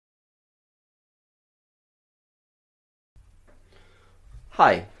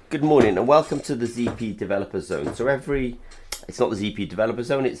Hi, good morning and welcome to the ZP Developer Zone. It's not the ZP Developer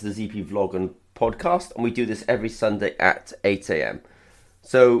Zone, it's the ZP Vlog and Podcast, and we do this every Sunday at 8 a.m.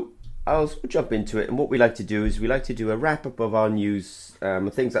 So I'll jump into it, and what we like to do is we like to do a wrap up of our news,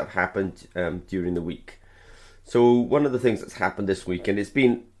 things that have happened during the week. So one of the things that's happened this week, and it's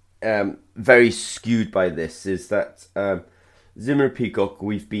been very skewed by this, is that Zimmer and Peacock,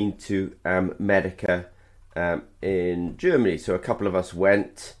 we've been to Medica in Germany. So a couple of us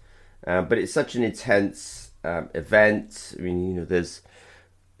went, but it's such an intense event. I mean, there's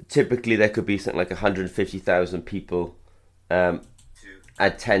typically there could be something like 150,000 people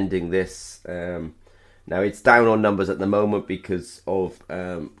attending this. Now it's down on numbers at the moment because of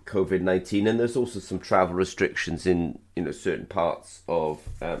COVID-19, and there's also some travel restrictions in certain parts of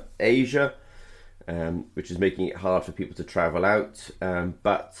Asia, which is making it hard for people to travel out.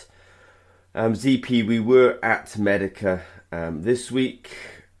 But ZP, we were at Medica this week.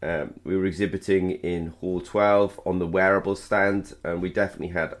 We were exhibiting in Hall 12 on the wearable stand, and we definitely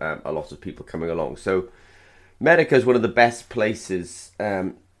had a lot of people coming along. So Medica is one of the best places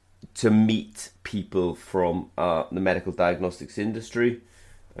to meet people from the medical diagnostics industry,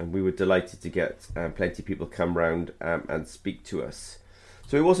 and we were delighted to get plenty of people come round and speak to us.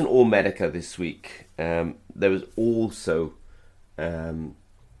 So it wasn't all Medica this week. There was also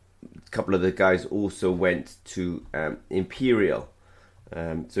a couple of the guys also went to Imperial.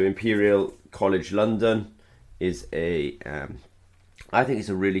 So Imperial College London is I think it's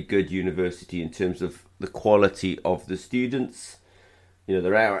a really good university in terms of the quality of the students.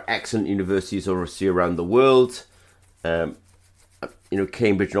 There are excellent universities obviously around the world.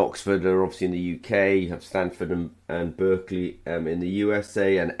 Cambridge and Oxford are obviously in the UK. You have Stanford and Berkeley in the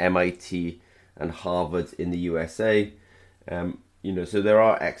USA, and MIT and Harvard in the USA. So there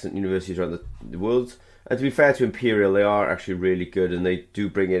are excellent universities around the world. And to be fair to Imperial, they are actually really good, and they do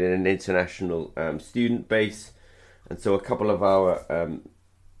bring in an international student base. And so a couple of our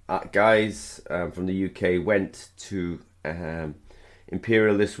guys from the UK went to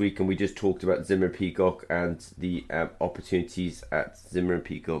Imperial this week, and we just talked about Zimmer and Peacock and the opportunities at Zimmer and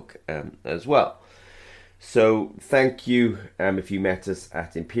Peacock as well. So thank you if you met us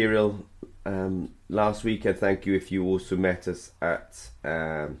at Imperial last week, and thank you if you also met us at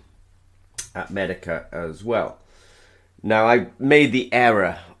Medica as well. Now, I made the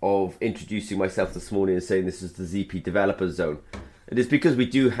error of introducing myself this morning and saying this is the ZP Developer Zone. It is because we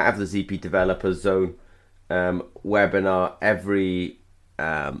do have the ZP Developer Zone webinar every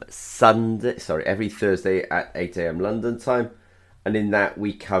Thursday at 8 a.m. London time, and in that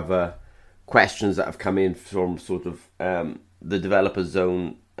we cover questions that have come in from sort of the Developer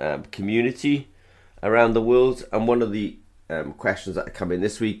Zone community around the world. And one of the questions that come in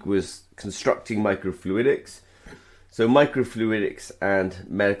this week was constructing microfluidics. So microfluidics and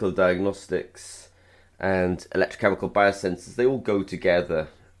medical diagnostics and electrochemical biosensors, they all go together.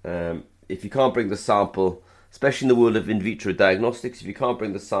 If you can't bring the sample, especially in the world of in vitro diagnostics, if you can't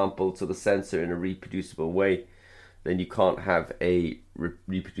bring the sample to the sensor in a reproducible way, then you can't have a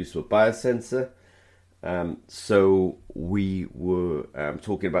reproducible biosensor. So we were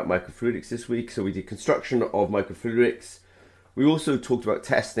talking about microfluidics this week. So we did construction of microfluidics. We also talked about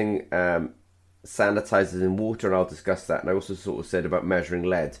testing sanitizers in water, and I'll discuss that. And I also sort of said about measuring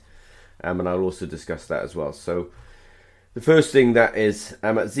lead, and I'll also discuss that as well. So the first thing that is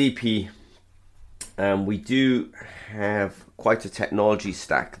at ZP, we do have quite a technology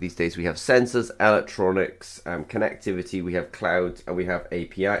stack these days. We have sensors, electronics, connectivity, we have cloud, and we have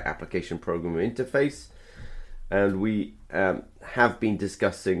API, application programming interface. And we have been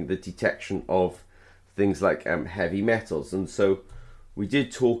discussing the detection of things like heavy metals. And so we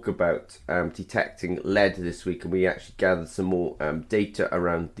did talk about detecting lead this week, and we actually gathered some more data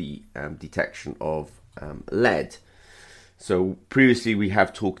around the detection of lead. So previously we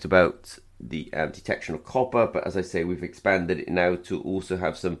have talked about the detection of copper, but as I say, we've expanded it now to also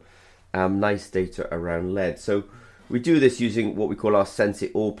have some nice data around lead. So we do this using what we call our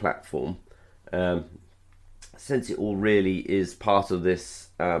SenseIt-All platform. SenseIt-All really is part of this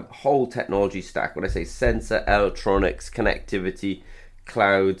whole technology stack. When I say sensor, electronics, connectivity,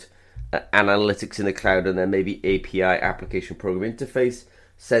 cloud, analytics in the cloud, and then maybe API, application program interface,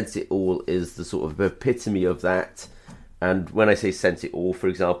 SenseIt-All is the sort of epitome of that. And when I say SenseIt-All, for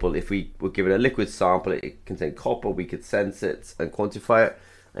example, if we were given a liquid sample, it contained copper, we could sense it and quantify it.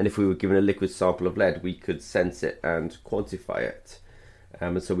 And if we were given a liquid sample of lead, we could sense it and quantify it.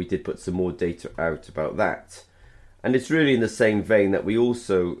 And so we did put some more data out about that. And it's really in the same vein that we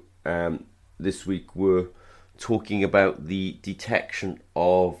also, this week, were talking about the detection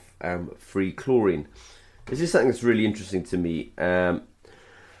of free chlorine. This is something that's really interesting to me.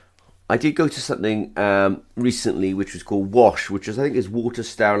 I did go to something recently which was called WASH, which I think is Water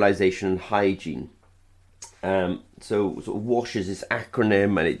Sterilization and Hygiene. So sort of WASH is this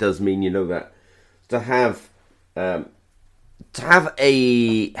acronym, and it does mean, that to have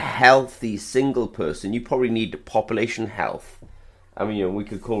a healthy single person, you probably need population health. I mean, we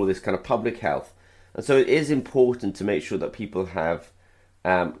could call this kind of public health. And so it is important to make sure that people have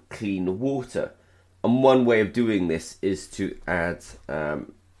clean water. And one way of doing this is to add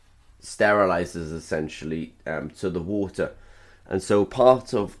sterilizers, essentially, to the water. And so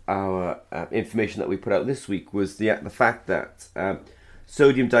part of our information that we put out this week was the fact that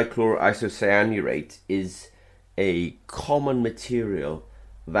sodium dichloroisocyanurate is a common material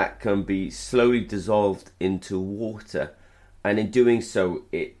that can be slowly dissolved into water. And in doing so,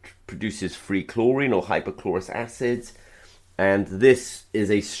 it produces free chlorine or hypochlorous acid. And this is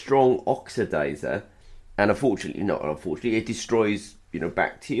a strong oxidizer. And unfortunately, it destroys,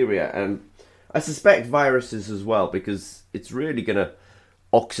 bacteria. And I suspect viruses as well, because it's really going to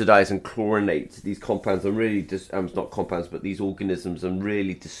oxidize and chlorinate these compounds and really, not compounds, but these organisms, and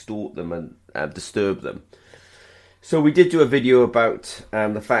really distort them and disturb them. So we did do a video about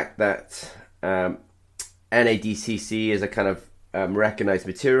the fact that NADCC is a kind of recognized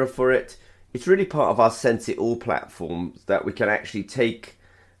material for it. It's really part of our Sense-It-All platform that we can actually take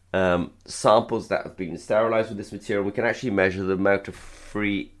samples that have been sterilized with this material. We can actually measure the amount of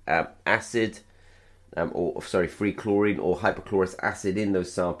free free chlorine or hypochlorous acid in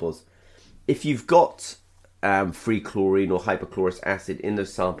those samples. If you've got free chlorine or hypochlorous acid in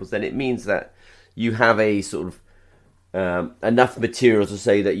those samples, then it means that you have a sort of enough material to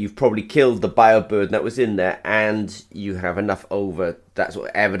say that you've probably killed the bioburden that was in there, and you have enough that sort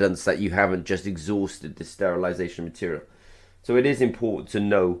of evidence that you haven't just exhausted the sterilization material. So it is important to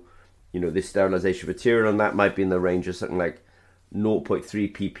know, this sterilization material, and that might be in the range of something like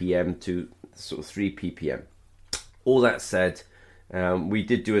 0.3 ppm to sort of 3 ppm. All that said, we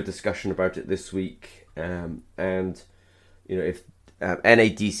did do a discussion about it this week, and if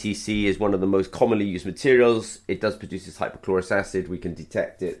NADCC is one of the most commonly used materials, it does produce this hypochlorous acid. We can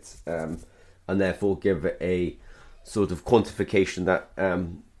detect it and therefore give it a sort of quantification that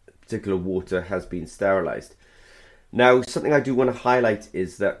particular water has been sterilized. Now, something I do want to highlight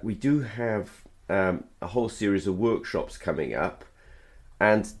is that we do have a whole series of workshops coming up,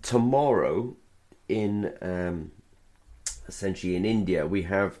 and tomorrow essentially in India, we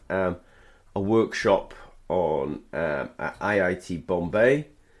have a workshop on at IIT Bombay,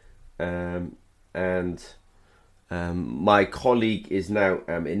 and my colleague is now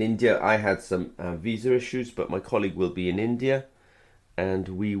in India. I had some visa issues, but my colleague will be in India, and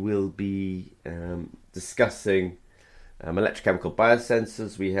we will be discussing electrochemical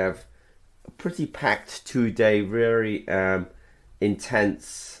biosensors. We have a pretty packed 2-day, very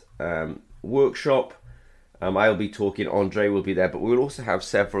intense workshop. I'll be talking, Andre will be there, but we'll also have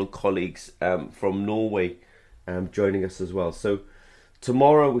several colleagues from Norway joining us as well. So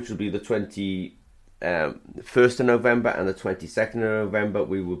tomorrow, which will be the 21st of November and the 22nd of November,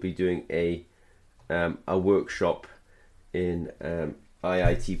 we will be doing a workshop in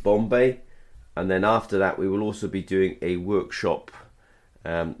IIT Bombay. And then after that, we will also be doing a workshop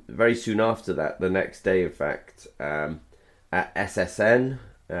very soon after that, the next day, in fact, at SSN.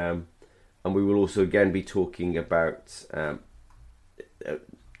 And we will also again be talking about the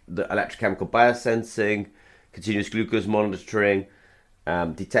electrochemical biosensing, continuous glucose monitoring,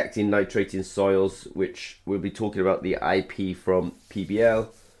 detecting nitrate in soils, which we'll be talking about the IP from PBL,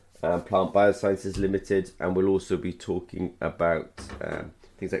 Plant Biosciences Limited, and we'll also be talking about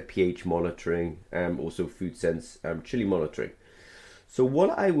things like pH monitoring, also food sense, chili monitoring. So what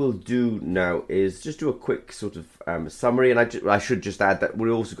I will do now is just do a quick sort of summary, and I should just add that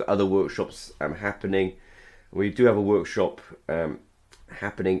we've also got other workshops happening. We do have a workshop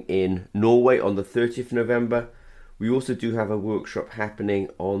happening in Norway on the 30th of November. We also do have a workshop happening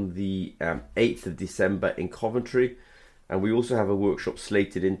on the 8th of December in Coventry, and we also have a workshop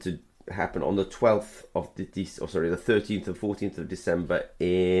slated in to happen on the 12th of the 13th and 14th of December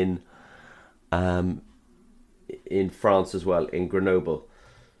in France as well, in Grenoble.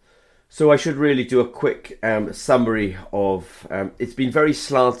 So I should really do a quick summary of it's been very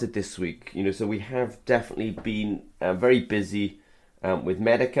slanted this week, so we have definitely been very busy with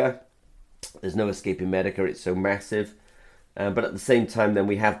Medica. There's no escaping Medica, it's so massive, but at the same time then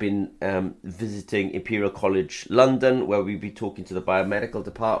we have been visiting Imperial College London, where we'll be talking to the biomedical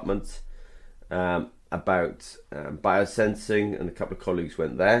department about biosensing, and a couple of colleagues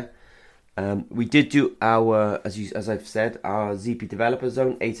went there. We did do our, as I've said, our ZP Developer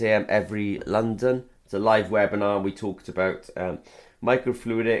Zone, 8 a.m. every London. It's a live webinar. We talked about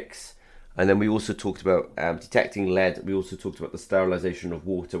microfluidics, And then we also talked about detecting lead. We also talked about the sterilization of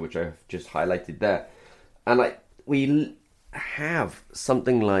water, which I've just highlighted there. And we have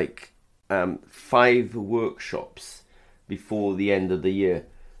something like 5 workshops before the end of the year.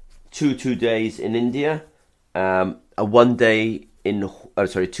 2 days in India, a 1 day in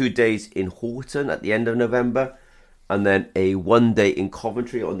 2 days in Horton at the end of November, and then a 1 day in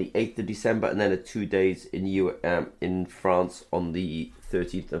Coventry on the 8th of December, and then a 2 days in France on the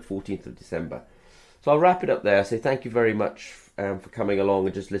 13th and 14th of December. So I'll wrap it up there. Say thank you very much for coming along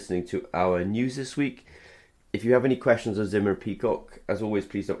and just listening to our news this week. If you have any questions on Zimmer Peacock, as always,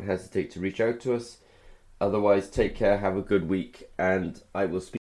 please don't hesitate to reach out to us. Otherwise, take care, have a good week, and I will speak